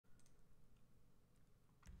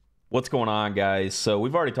What's going on, guys? So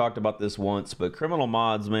we've already talked about this once, but Criminal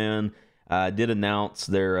Modz, man, did announce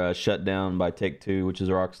their shutdown by Take-Two, which is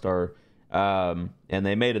Rockstar. And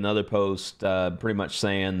they made another post pretty much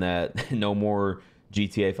saying that no more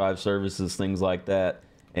GTA 5 services, things like that,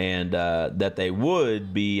 and that they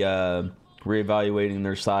would be reevaluating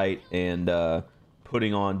their site and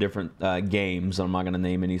putting on different games. I'm not going to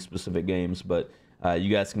name any specific games, but you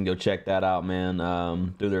guys can go check that out,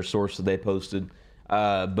 man, through their source that they posted.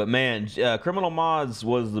 But man, Criminal Modz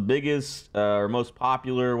was the biggest or most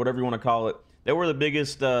popular, whatever you want to call it. They were the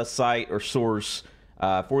biggest site or source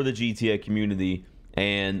for the GTA community,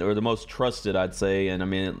 or the most trusted, I'd say. And I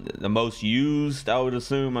mean, the most used, I would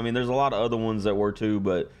assume. I mean, there's a lot of other ones that were too,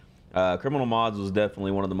 but Criminal Modz was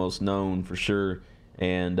definitely one of the most known for sure,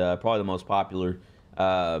 and probably the most popular.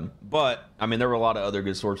 But I mean, there were a lot of other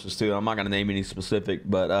good sources too. I'm not going to name any specific,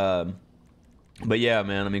 but yeah,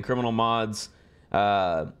 man. I mean, Criminal Modz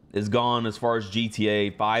is gone as far as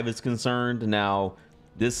GTA 5 is concerned. Now,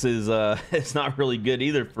 this is it's not really good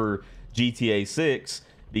either for GTA 6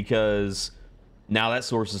 because now that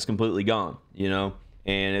source is completely gone, you know,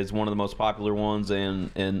 and it's one of the most popular ones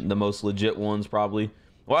and the most legit ones probably.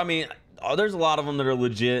 Well, I mean, there's a lot of them that are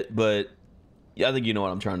legit, but yeah, I think you know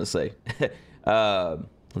what I'm trying to say.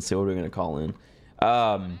 Let's see, what are we going to call in?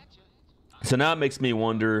 So now it makes me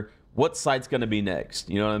wonder, what site's going to be next?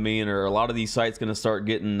 You know what I mean? Or a lot of these sites going to start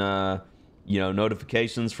getting, you know,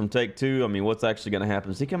 notifications from Take-Two? I mean, what's actually going to happen?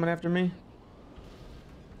 Is he coming after me?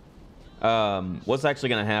 What's actually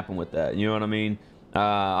going to happen with that? You know what I mean?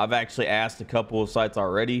 I've actually asked a couple of sites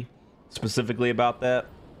already specifically about that,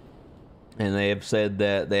 and they have said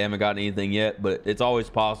that they haven't gotten anything yet, but it's always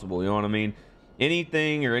possible. You know what I mean?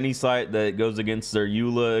 Anything or any site that goes against their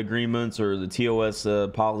EULA agreements or the TOS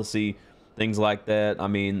policy, things like that, I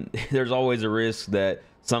mean, there's always a risk that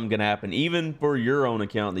something can happen, even for your own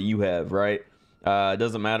account that you have, right? It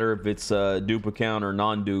doesn't matter if it's a dupe account or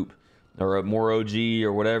non-dupe or a more OG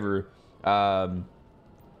or whatever.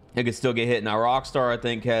 It could still get hit. Now, Rockstar, I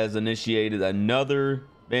think, has initiated another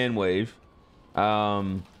ban wave,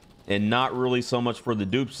 and not really so much for the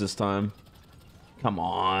dupes this time. Come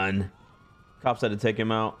on. Cops had to take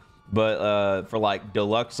him out. But for like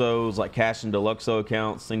Deluxos, like cash and Deluxo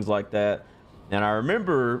accounts, things like that. And I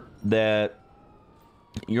remember that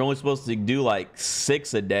you're only supposed to do like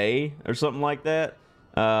 6 a day or something like that.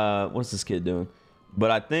 What's this kid doing?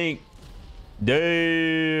 But I think,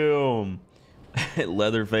 damn,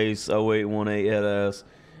 Leatherface 0818 head ass.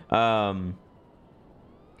 I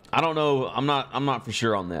don't know. I'm not for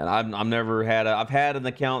sure on that. I've never had I've had an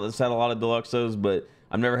account that's had a lot of Deluxos, but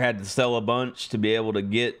I've never had to sell a bunch to be able to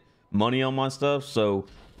get money on my stuff, so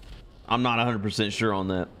I'm not 100% sure on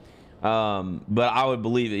that. But I would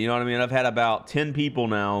believe it. You know what I mean? I've had about 10 people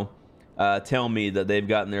now tell me that they've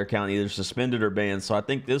gotten their account either suspended or banned. So I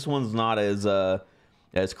think this one's not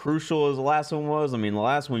as crucial as the last one was. I mean, the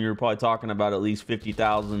last one you were probably talking about at least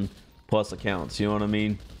 50,000 plus accounts. You know what I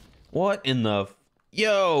mean? What in the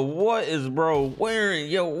yo? What is bro wearing?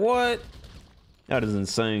 Yo, what? That is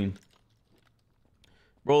insane.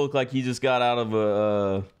 Bro looked like he just got out of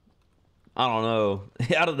a I don't know,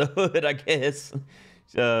 out of the hood, I guess.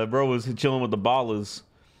 Bro was chilling with the ballers.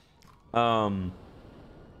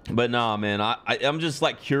 But nah, man, I'm just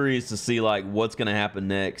like curious to see like what's gonna happen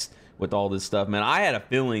next with all this stuff, man. I had a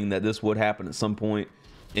feeling that this would happen at some point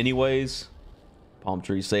anyways. Palm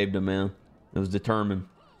tree saved him, man. It was determined.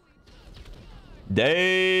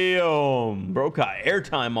 Damn, bro got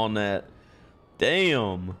airtime on that.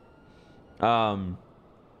 Damn. But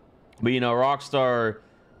you know, Rockstar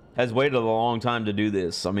has waited a long time to do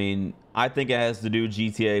this. I mean, I think it has to do with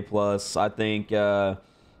GTA Plus. I think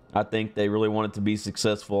they really want it to be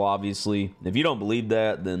successful, obviously. If you don't believe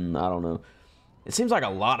that, then I don't know. It seems like a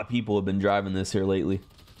lot of people have been driving this here lately.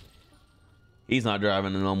 He's not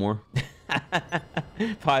driving it no more.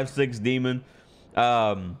 5'6" demon.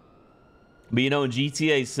 But you know, in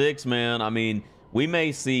GTA 6, man, I mean, we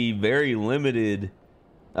may see very limited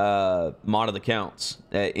modded accounts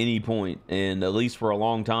at any point, and at least for a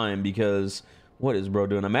long time, because what is bro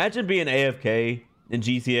doing? Imagine being AFK in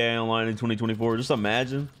GTA Online in 2024. Just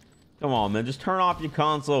imagine. Come on, man. Just turn off your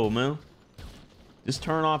console, man. Just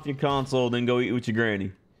turn off your console, then go eat with your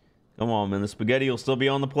granny. Come on, man. The spaghetti will still be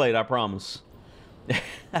on the plate, I promise.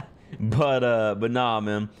 But nah,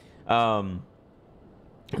 man.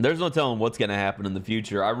 There's no telling what's gonna happen in the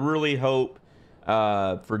future. I really hope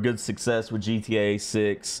for good success with GTA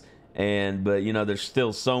 6, but you know, there's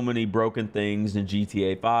still so many broken things in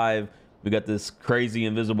GTA 5. We got this crazy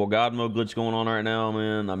invisible god mode glitch going on right now,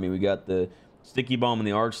 man. I mean, we got the sticky bomb and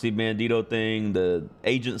the RC Bandito thing, the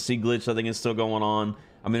agency glitch I think is still going on.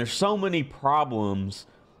 I mean, there's so many problems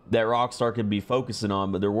that Rockstar could be focusing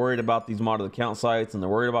on, but they're worried about these modded account sites, and they're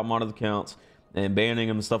worried about modded accounts and banning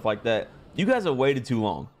them and stuff like that. You guys have waited too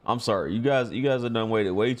long. I'm sorry. You guys have done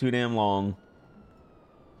waited way too damn long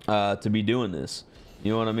to be doing this.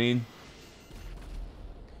 You know what I mean?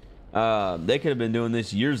 They could have been doing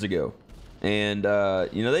this years ago. And,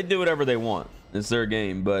 you know, they do whatever they want. It's their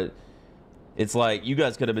game. But it's like, you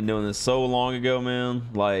guys could have been doing this so long ago, man.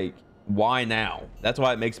 Like, why now? That's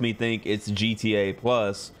why it makes me think it's GTA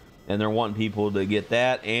Plus, and they're wanting people to get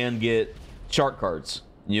that and get shark cards.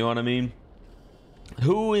 You know what I mean?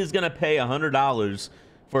 Who is gonna pay $100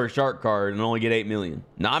 for a shark card and only get 8 million?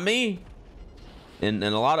 Not me. And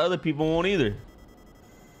a lot of other people won't either.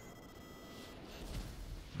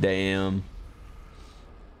 Damn.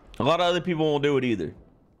 A lot of other people won't do it either.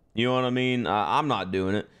 You know what I mean? I'm not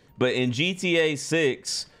doing it. But in GTA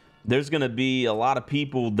 6, there's going to be a lot of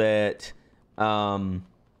people that, I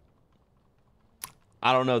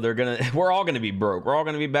don't know, we're all going to be broke. We're all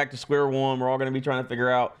going to be back to square one. We're all going to be trying to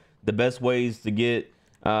figure out the best ways to get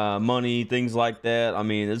money, things like that. I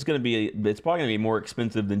mean, it's probably going to be more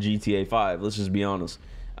expensive than GTA 5. Let's just be honest.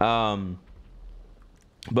 But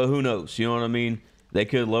who knows? You know what I mean? They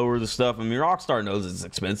could lower the stuff. I mean, Rockstar knows it's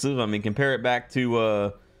expensive. I mean, compare it back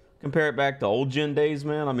to old gen days,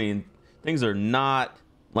 man. I mean, things are not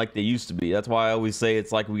like they used to be. That's why I always say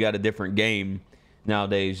it's like we got a different game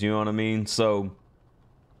nowadays. You know what I mean? So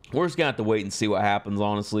we're just gonna have to wait and see what happens.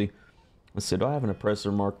 Honestly, let's see. Do I have an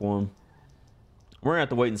oppressor Mark 1? We're gonna have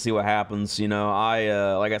to wait and see what happens. You know,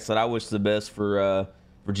 like I said, I wish the best for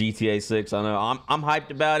GTA 6. I know I'm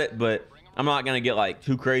hyped about it, but I'm not gonna get like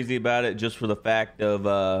too crazy about it just for the fact of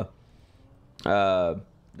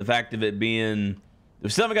it being. We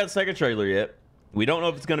still haven't got the second trailer yet. We don't know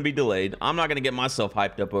if it's gonna be delayed. I'm not gonna get myself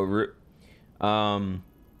hyped up over it.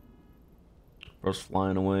 First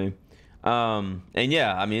flying away. And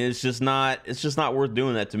yeah, I mean, it's just not worth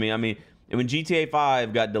doing that to me. I mean, when GTA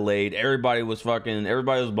 5 got delayed, everybody was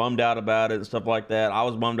bummed out about it and stuff like that. I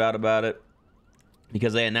was bummed out about it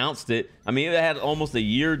because they announced it. I mean, it had almost a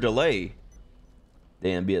year delay.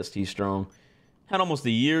 Damn, BST strong. Had almost a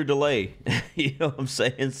year delay. You know what I'm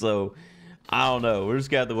saying? So I don't know. We're just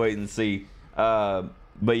gonna have to wait and see.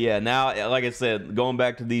 But yeah, now, like I said, going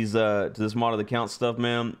back to these to this modded account stuff,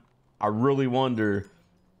 man, I really wonder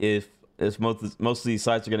if most of these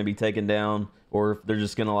sites are gonna be taken down, or if they're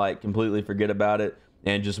just gonna like completely forget about it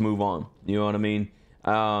and just move on. You know what I mean?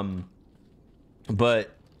 But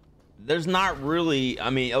there's not really. I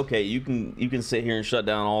mean, okay, you can sit here and shut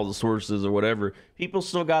down all the sources or whatever. People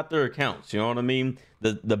still got their accounts. You know what I mean?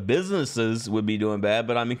 The businesses would be doing bad,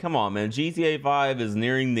 but I mean, come on, man. GTA 5 is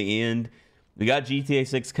nearing the end. We got GTA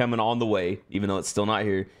 6 coming on the way, even though it's still not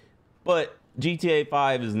here. But GTA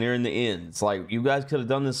 5 is nearing the end. It's like, you guys could have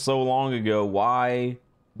done this so long ago. Why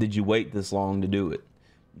did you wait this long to do it?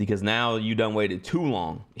 Because now you done waited too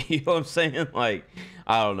long. You know what I'm saying? Like,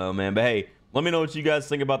 I don't know, man. But hey, let me know what you guys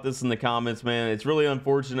think about this in the comments, man. It's really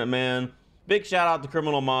unfortunate, man. Big shout out to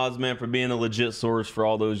Criminal Modz, man, for being a legit source for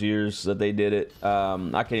all those years that they did it. I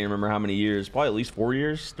can't even remember how many years. Probably at least 4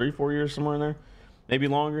 years, 3-4 years, somewhere in there. Maybe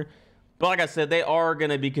longer. But like I said, they are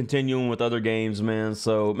going to be continuing with other games, man.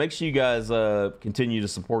 So make sure you guys continue to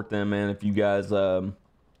support them, man, if you guys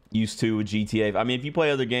used to with GTA. I mean, if you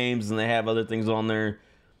play other games and they have other things on there,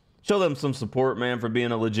 show them some support, man, for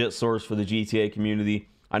being a legit source for the GTA community.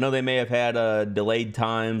 I know they may have had delayed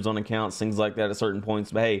times on accounts, things like that at certain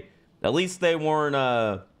points, but hey, at least they weren't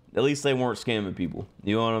scamming people.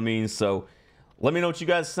 You know what I mean? So let me know what you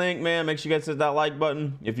guys think, man. Make sure you guys hit that like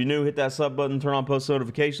button. If you're new, hit that sub button, turn on post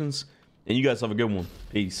notifications, and you guys have a good one.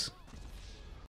 Peace.